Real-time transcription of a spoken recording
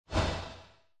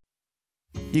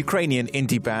Ukrainian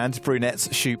indie band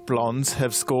Brunettes Shoot Blondes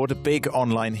have scored a big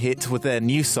online hit with their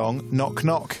new song, Knock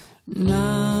Knock.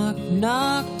 Knock,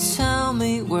 knock, tell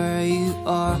me where you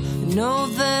are. I know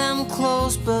that I'm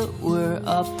close, but we're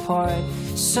apart.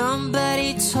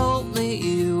 Somebody told me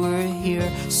you were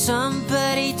here.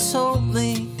 Somebody told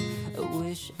me.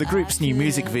 The group's new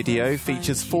music video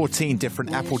features 14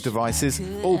 different Apple devices,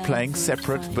 all playing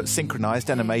separate but synchronized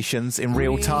animations in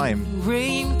real time.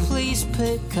 Ring, please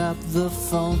pick up the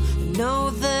phone. I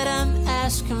know that I'm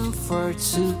asking for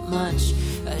too much.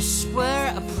 I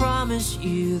swear, I promise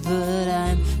you that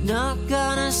I'm not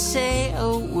gonna say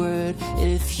a word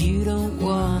if you don't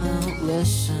wanna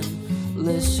listen.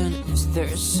 Listen, is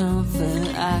there something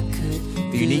I could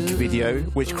do? The unique video,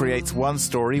 which creates one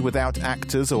story without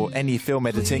actors or any film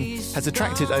editing, has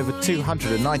attracted over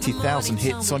 290,000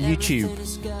 hits on YouTube.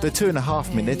 The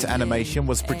 2.5-minute animation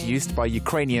was produced by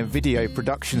Ukrainian video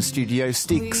production studio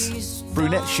Styx.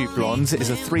 Brunettes Shoot Blondes is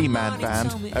a 3-man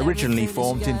band originally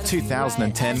formed in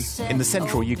 2010 in the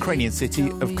central Ukrainian city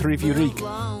of Kryvyi Rih.